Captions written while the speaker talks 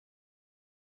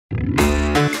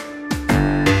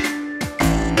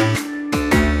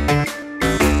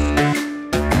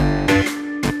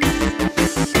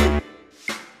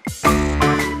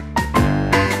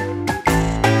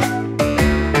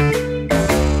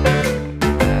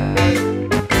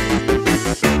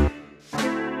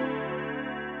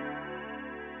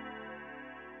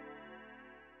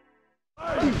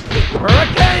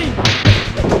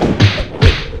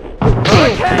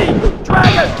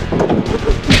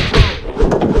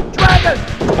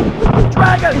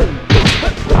Dragon!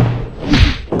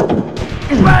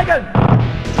 Dragon!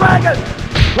 Dragon!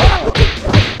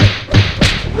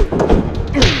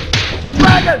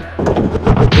 Dragon!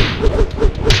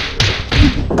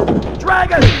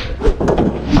 Dragon!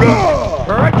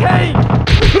 Hurricane!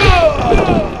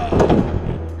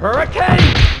 Hurricane!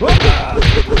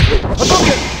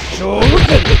 Hadouken!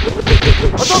 Shoryuken!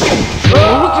 Hadouken!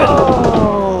 Shoryuken!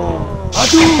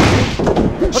 Hadouken!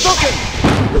 Hadouken!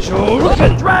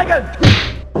 Shoryuken! Dragon!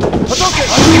 Hadouken!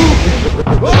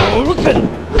 Hadouken!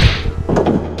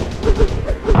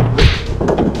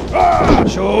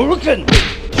 Shoryuken!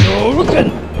 Shoryuken!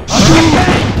 Hadouken!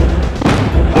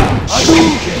 Hadouken!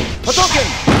 Hadouken!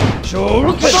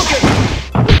 Shoryuken! Hadouken!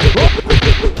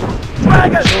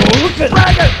 Dragon! Shoryuken!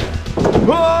 Dragon!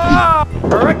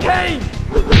 Hurricane!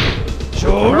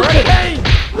 Shoryuken!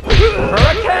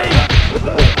 Hurricane!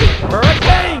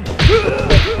 Hurricane!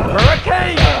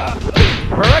 Hurricane!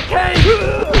 Hurricane!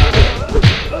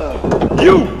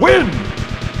 You win!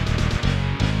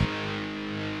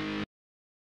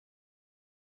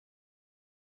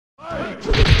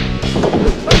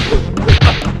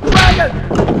 Dragon!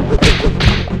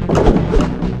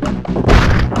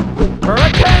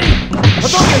 Hurricane!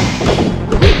 Hadouken!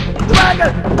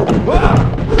 Dragon!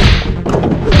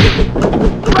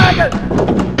 Dragon!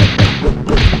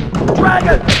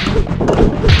 Dragon!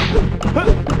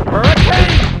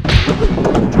 Hurricane!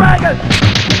 Dragon!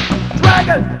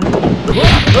 Dragon!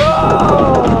 Dragon!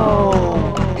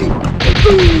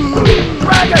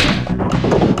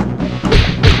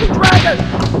 Dragon!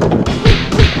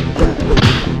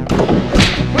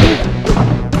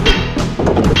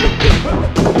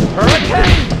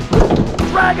 Hurricane!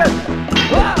 Dragon!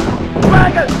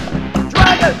 Dragon!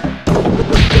 Dragon!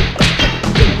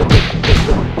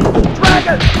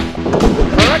 Dragon!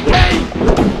 Hurricane!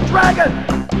 Dragon!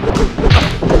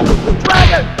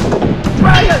 Dragon!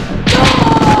 Dragon!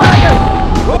 Dragon!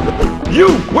 You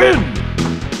win!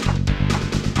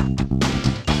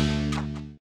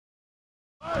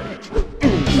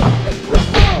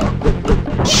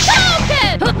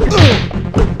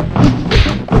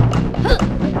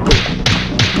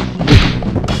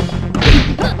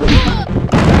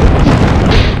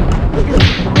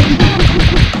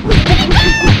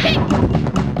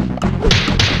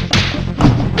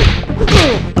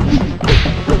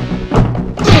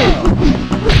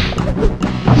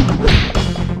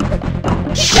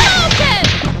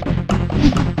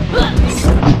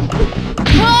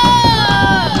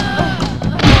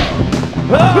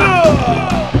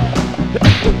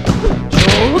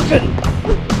 Shoryuken!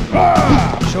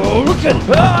 Shoryuken!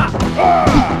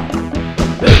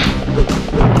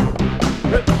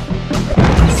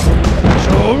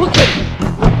 Shoryuken!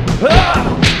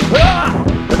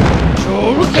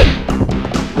 Shoryuken!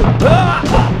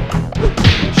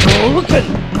 Shoryuken!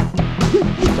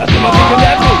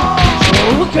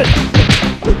 Shoryuken!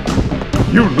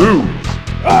 You lose!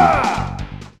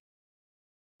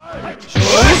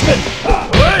 Shoryuken!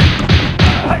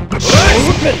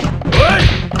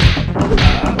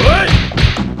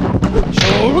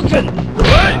 Shoryuken!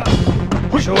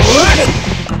 Shoryuken! Shoryuken!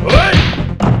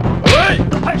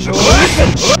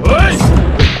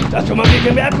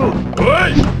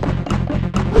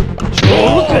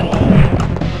 Shoryuken! Shoryuken!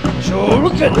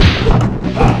 Shoryuken!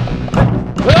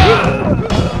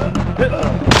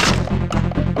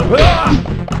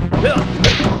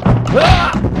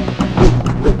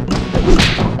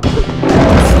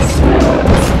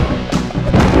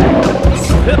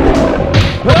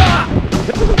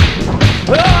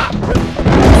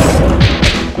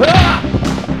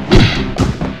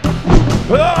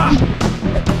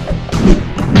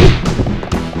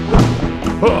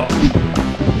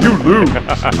 You lose!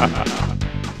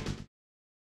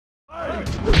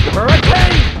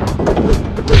 Hurricane!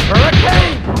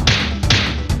 Hurricane!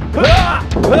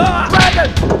 Dragon!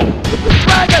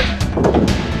 Dragon!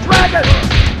 Dragon!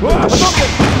 Hadouken!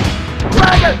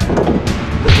 Dragon!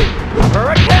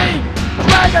 Hurricane!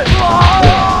 Dragon!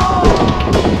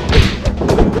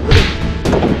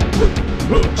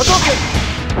 Hadouken!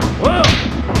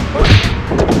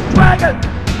 Dragon!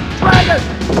 Dragon!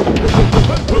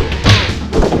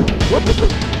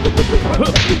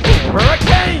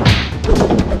 Hurricane!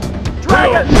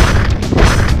 Dragon!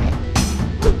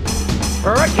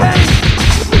 Hurricane!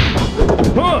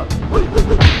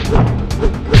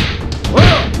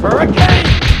 Hurricane!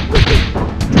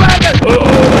 Dragon!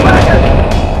 Dragon!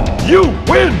 You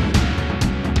win!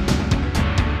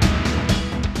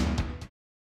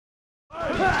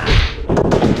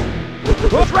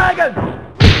 Dragon!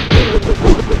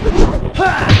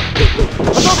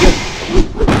 Hadouken!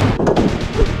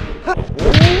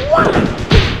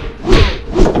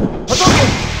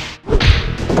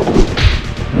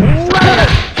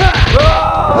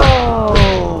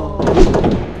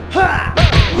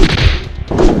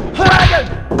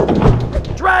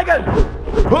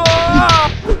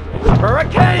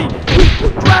 Hurricane!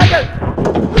 Dragon!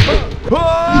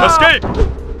 Escape!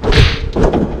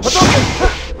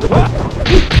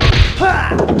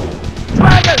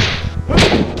 Dragon!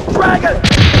 Dragon!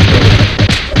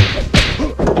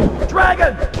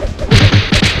 Dragon!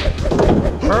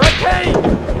 Hurricane!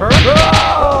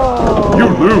 You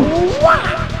lose!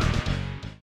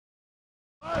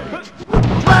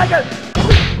 Dragon!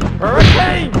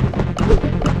 Hurricane!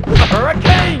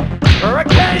 Hurricane!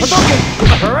 Hurricane!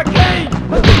 Hurricane!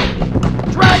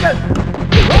 Dragon!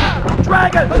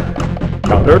 Dragon!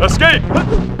 Counter. Escape!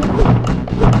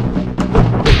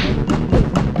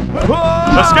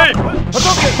 Escape!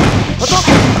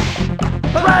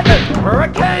 Dragon!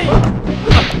 Hurricane!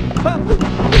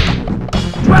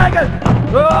 Dragon!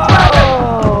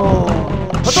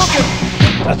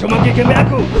 Satu monkey kami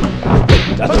aku.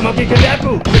 Satu monkey kami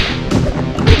aku.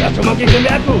 Satu monkey kami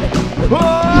aku.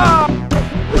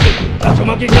 Satu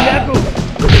monkey kami aku.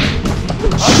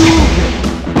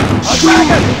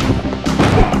 Dragon!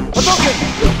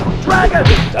 Dragon!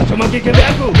 Satu monkey kami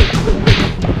aku.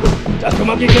 Satu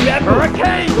monkey kami aku.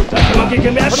 Hurricane! Satu monkey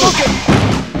kami aku.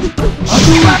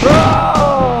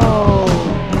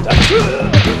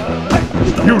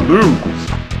 You lose!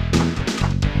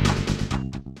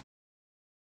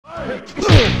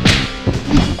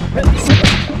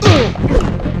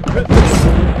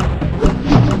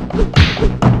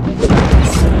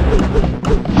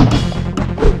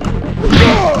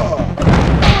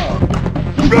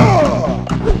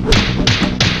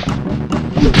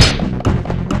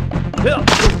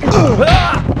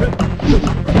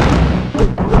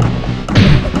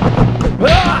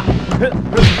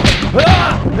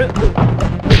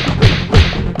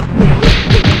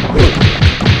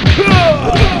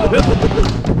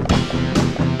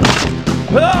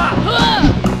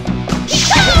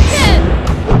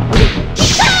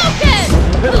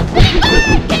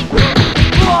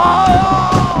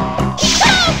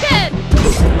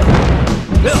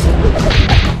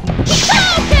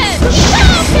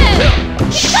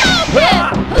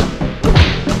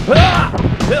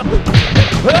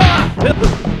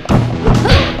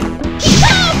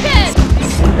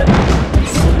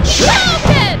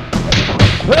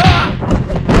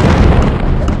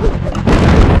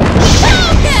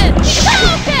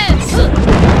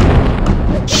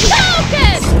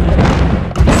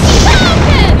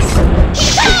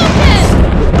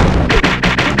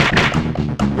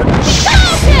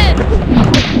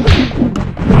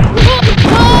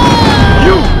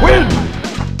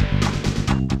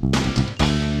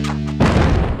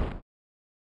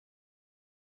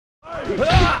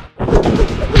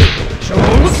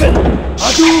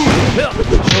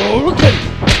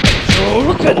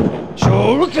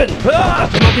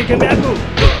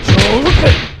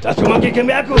 Satu monkey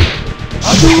kami aku.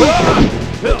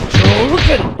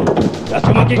 Shoryuken.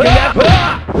 Satu monkey kami aku.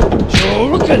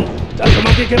 Shoryuken. Satu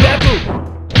monkey kami aku.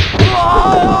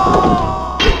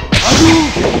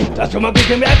 Satu monkey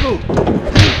kami aku.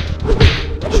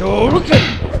 Shoryuken.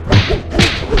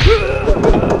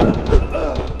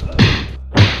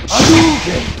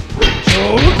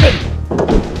 Shoryuken.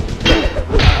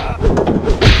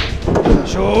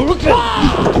 Shoryuken.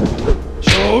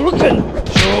 Shoryuken.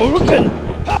 Shoryuken.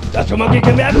 Satu monkey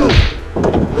kami aku.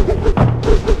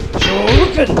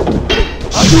 Shoryuken.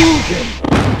 Hadouken.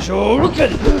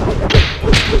 Shoryuken.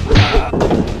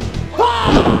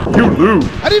 You lose!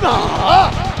 Harima!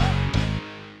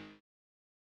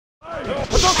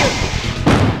 Hadouken!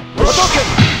 Hadouken!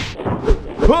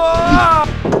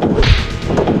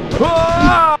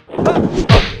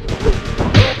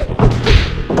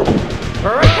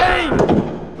 Hurricane!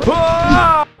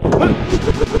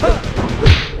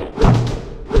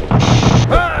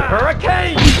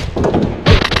 Hurricane!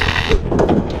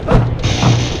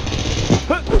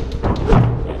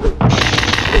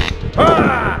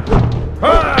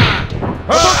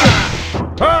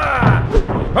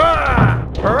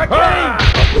 Hurricane!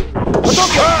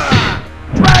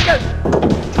 Dragon!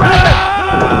 Dragon!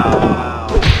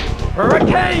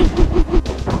 Hurricane!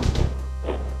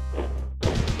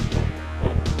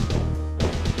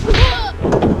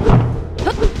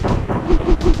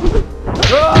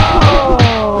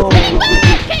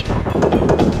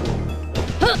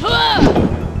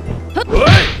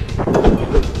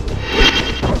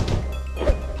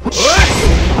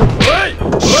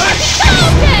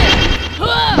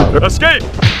 Escape!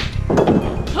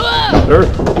 Counter.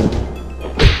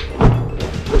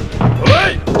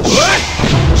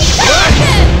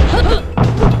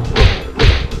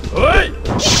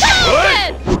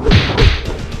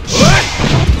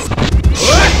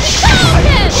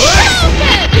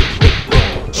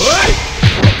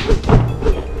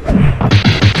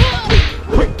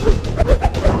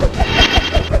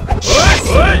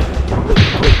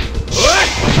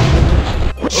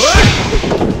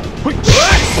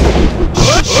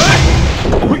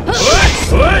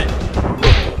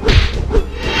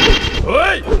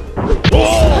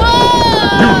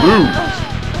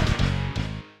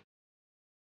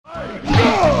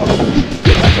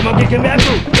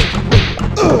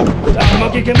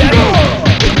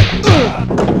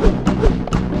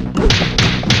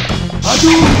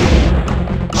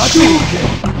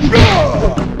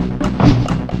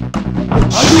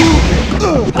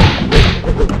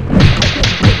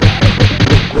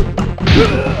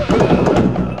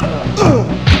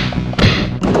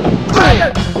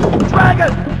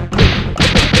 Dragon!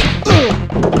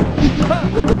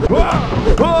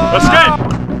 Escape!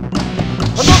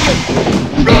 Hadouken!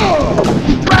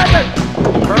 Dragon!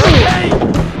 Hurricane!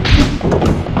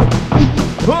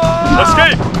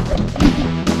 Escape!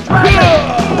 Dragon!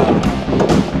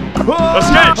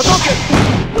 Escape! Hadouken!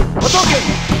 Hadouken!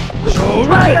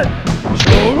 Shoryuken!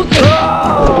 Shoryuken!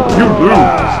 You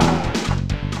lose!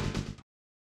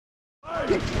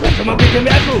 Tatsumaki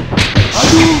Kenmyaku!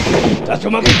 Hadouken!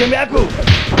 Tatsumaki Kenmyaku!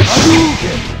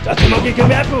 Hadouken! Tatsumaki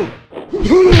Kenmyaku!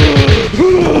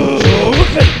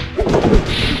 Shoryuken!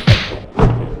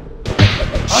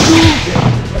 Hadouken!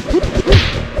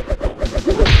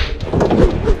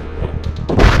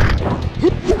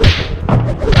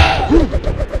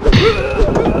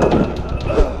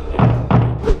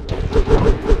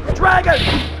 Dragon!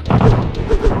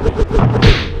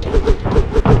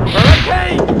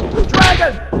 Hurricane!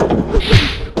 Dragon!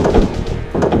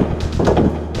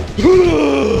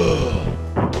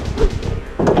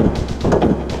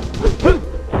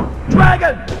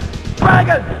 Dragon!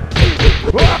 Dragon!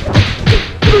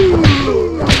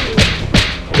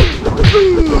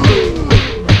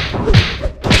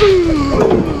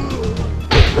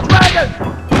 Dragon!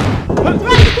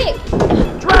 Right kick!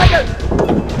 Dragon!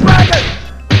 Dragon!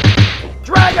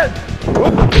 Dragon!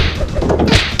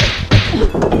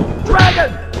 Dragon!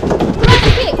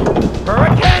 Right kick!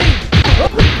 Hurricane!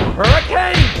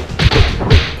 Hurricane!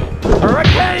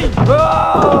 Hurricane!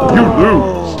 You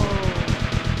lose!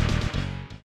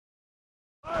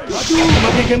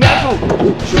 Tatsumaki Kenmyaku!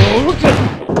 Shoryuken!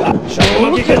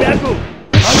 Tatsumaki Kenmyaku!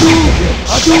 Hadouken!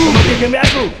 Tatsumaki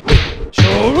Kenmyaku!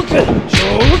 Shoryuken!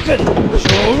 Shoryuken!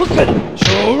 Shoryuken!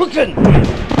 Shoryuken!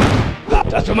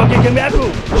 Tatsumaki Kenmyaku!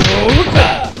 Shoryuken!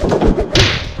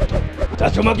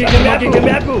 Tatsumaki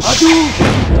Kenmyaku!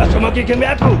 Hadouken! Tatsumaki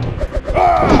Kenmyaku!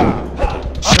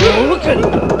 Shoryuken!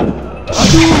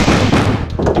 Hadouken!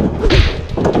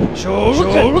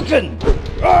 Shoryuken!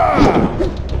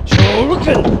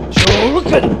 Shoryuken!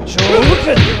 Shoryuken!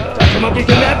 Shoryuken! Tatsumaki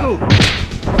Kenmyaku!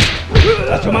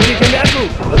 Tatsumaki Kenmyaku!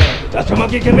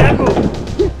 Tatsumaki Kenmyaku!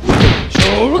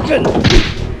 Shoryuken!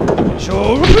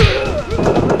 Shoryuken!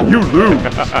 You lose!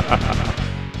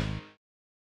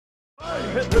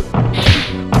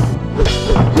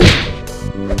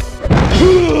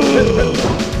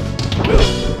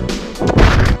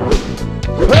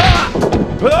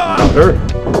 Counter!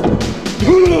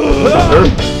 Counter!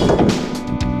 Counter!